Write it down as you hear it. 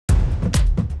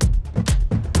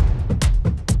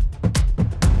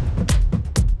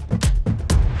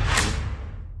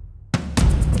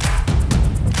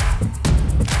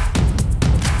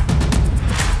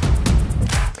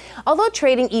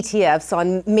trading ETFs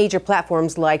on major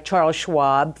platforms like Charles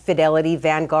Schwab, Fidelity,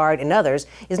 Vanguard, and others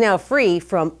is now free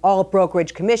from all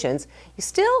brokerage commissions, you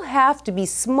still have to be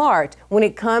smart when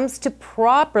it comes to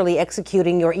properly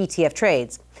executing your ETF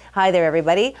trades. Hi there,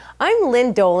 everybody. I'm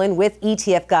Lynn Dolan with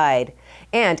ETF Guide.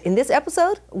 And in this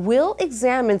episode, we'll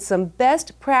examine some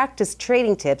best practice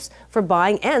trading tips for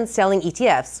buying and selling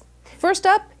ETFs. First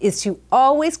up is to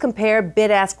always compare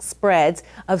bid-ask spreads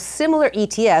of similar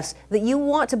ETFs that you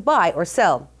want to buy or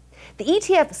sell. The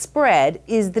ETF spread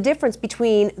is the difference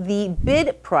between the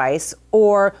bid price,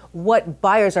 or what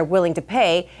buyers are willing to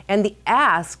pay, and the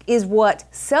ask is what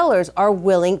sellers are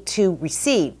willing to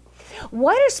receive.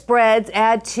 Wider spreads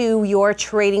add to your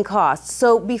trading costs,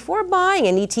 so before buying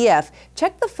an ETF,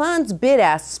 check the fund's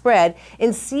bid-ask spread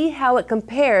and see how it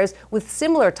compares with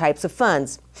similar types of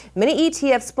funds. Many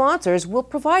ETF sponsors will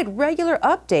provide regular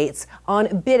updates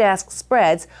on bid-ask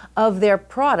spreads of their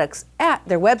products at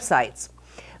their websites.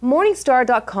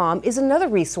 Morningstar.com is another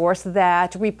resource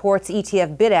that reports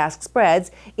ETF bid-ask spreads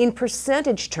in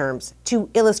percentage terms to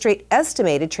illustrate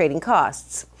estimated trading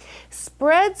costs.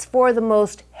 Spreads for the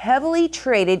most heavily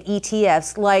traded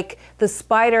ETFs like the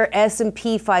SPDR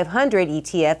S&P 500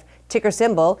 ETF, ticker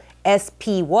symbol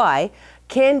SPY,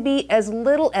 can be as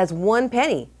little as 1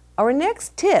 penny. Our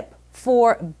next tip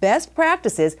for best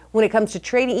practices when it comes to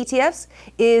trading ETFs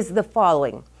is the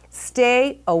following.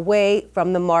 Stay away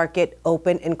from the market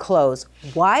open and close.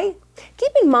 Why?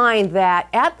 Keep in mind that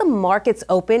at the market's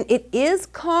open, it is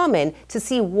common to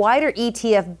see wider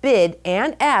ETF bid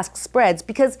and ask spreads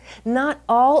because not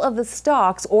all of the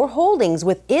stocks or holdings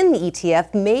within the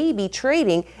ETF may be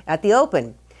trading at the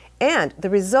open. And the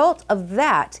result of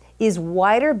that is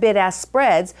wider bid-ask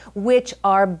spreads, which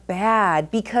are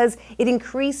bad because it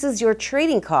increases your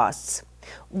trading costs.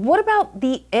 What about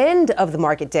the end of the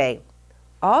market day?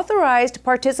 Authorized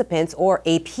participants, or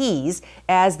APs,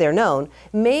 as they're known,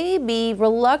 may be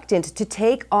reluctant to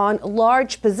take on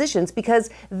large positions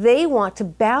because they want to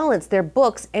balance their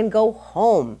books and go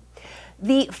home.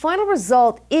 The final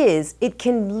result is it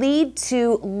can lead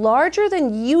to larger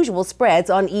than usual spreads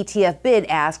on ETF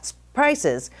bid-ask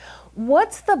prices.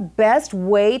 What's the best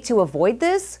way to avoid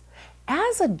this?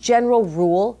 As a general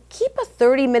rule, keep a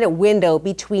 30-minute window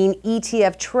between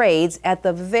ETF trades at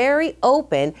the very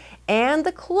open and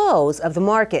the close of the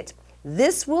market.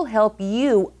 This will help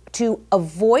you to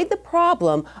avoid the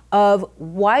problem of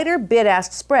wider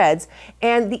bid-ask spreads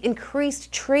and the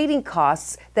increased trading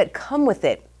costs that come with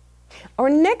it. Our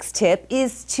next tip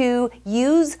is to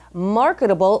use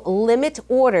marketable limit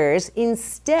orders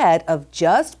instead of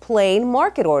just plain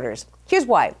market orders. Here's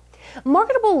why.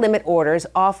 Marketable limit orders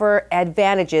offer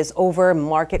advantages over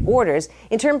market orders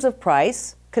in terms of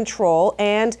price, control,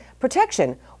 and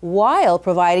protection, while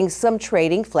providing some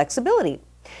trading flexibility.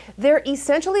 They're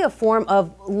essentially a form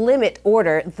of limit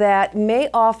order that may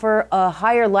offer a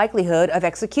higher likelihood of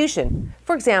execution.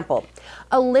 For example,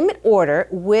 a limit order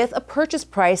with a purchase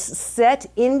price set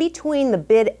in between the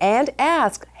bid and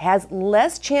ask has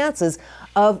less chances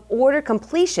of order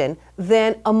completion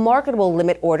than a marketable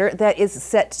limit order that is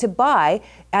set to buy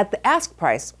at the ask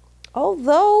price.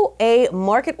 Although a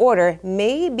market order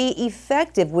may be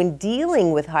effective when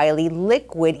dealing with highly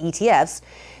liquid ETFs,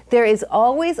 there is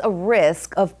always a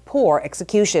risk of poor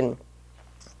execution.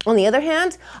 On the other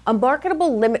hand, a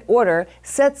marketable limit order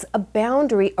sets a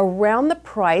boundary around the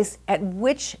price at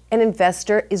which an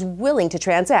investor is willing to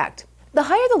transact. The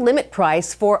higher the limit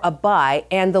price for a buy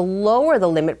and the lower the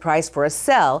limit price for a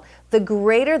sell, the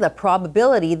greater the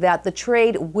probability that the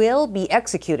trade will be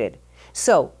executed.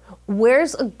 So,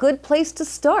 where's a good place to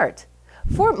start?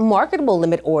 For marketable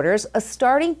limit orders, a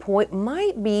starting point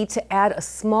might be to add a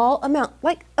small amount,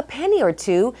 like a penny or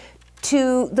two,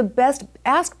 to the best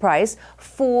ask price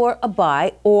for a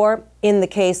buy, or in the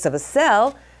case of a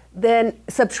sell, then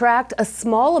subtract a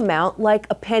small amount, like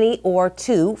a penny or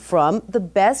two, from the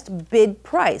best bid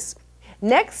price.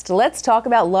 Next, let's talk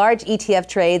about large ETF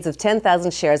trades of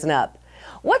 10,000 shares and up.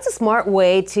 What's a smart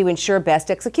way to ensure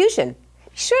best execution?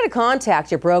 Be sure to contact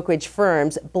your brokerage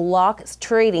firm's block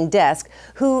trading desk,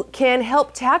 who can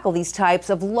help tackle these types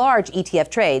of large ETF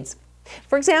trades.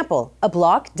 For example, a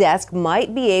block desk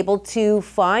might be able to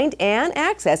find and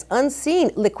access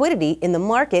unseen liquidity in the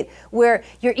market where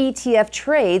your ETF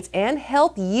trades and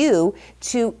help you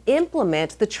to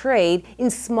implement the trade in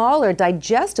smaller,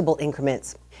 digestible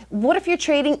increments. What if you're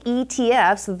trading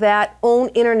ETFs that own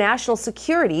international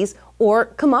securities or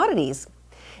commodities?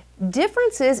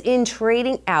 Differences in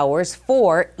trading hours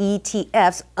for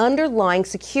ETFs underlying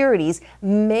securities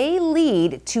may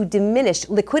lead to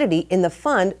diminished liquidity in the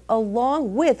fund,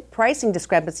 along with pricing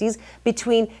discrepancies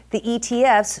between the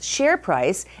ETF's share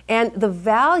price and the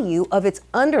value of its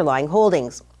underlying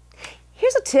holdings.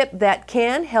 Here's a tip that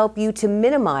can help you to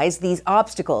minimize these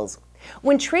obstacles.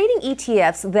 When trading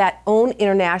ETFs that own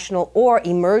international or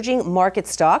emerging market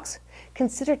stocks,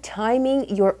 consider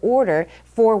timing your order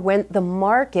for when the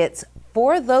markets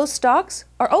for those stocks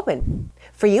are open.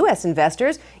 For U.S.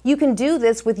 investors, you can do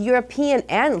this with European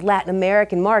and Latin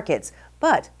American markets,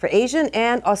 but for Asian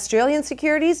and Australian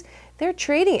securities, their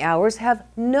trading hours have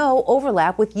no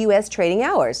overlap with U.S. trading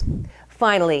hours.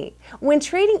 Finally, when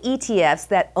trading ETFs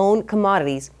that own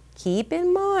commodities, keep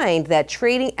in mind that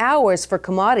trading hours for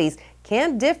commodities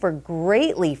can differ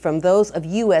greatly from those of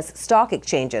U.S. stock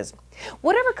exchanges.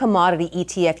 Whatever commodity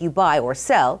ETF you buy or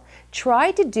sell,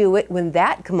 try to do it when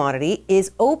that commodity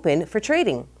is open for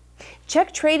trading.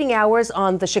 Check trading hours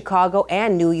on the Chicago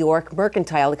and New York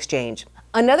Mercantile Exchange.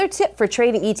 Another tip for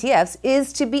trading ETFs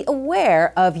is to be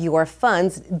aware of your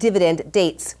fund's dividend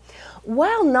dates.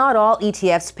 While not all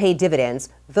ETFs pay dividends,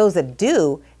 those that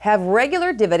do have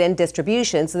regular dividend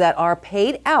distributions that are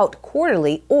paid out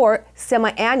quarterly or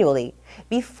semi-annually.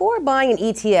 Before buying an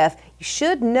ETF, you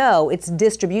should know its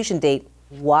distribution date.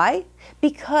 Why?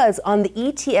 Because on the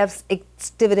ETF's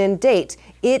dividend date,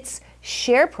 its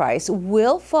share price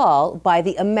will fall by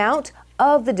the amount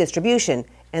of the distribution,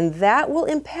 and that will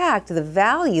impact the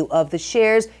value of the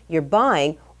shares you're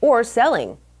buying or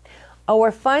selling.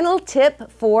 Our final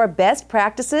tip for best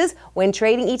practices when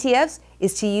trading ETFs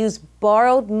is to use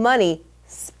borrowed money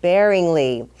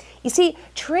sparingly. You see,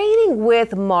 trading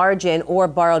with margin or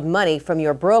borrowed money from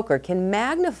your broker can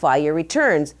magnify your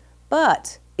returns,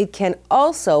 but it can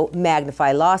also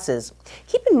magnify losses.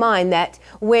 Keep in mind that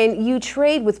when you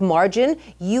trade with margin,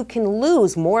 you can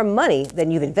lose more money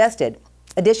than you've invested.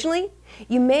 Additionally,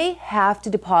 you may have to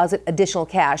deposit additional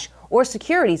cash or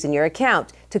securities in your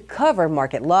account to cover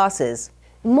market losses.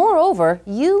 Moreover,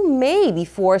 you may be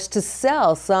forced to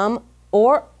sell some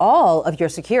or all of your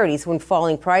securities when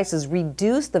falling prices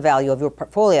reduce the value of your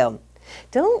portfolio.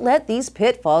 Don't let these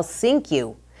pitfalls sink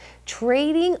you.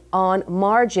 Trading on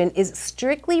margin is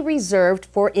strictly reserved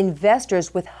for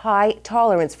investors with high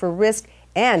tolerance for risk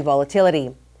and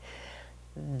volatility.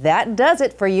 That does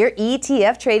it for your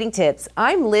ETF trading tips.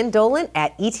 I'm Lynn Dolan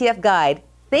at ETF Guide.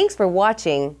 Thanks for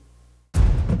watching.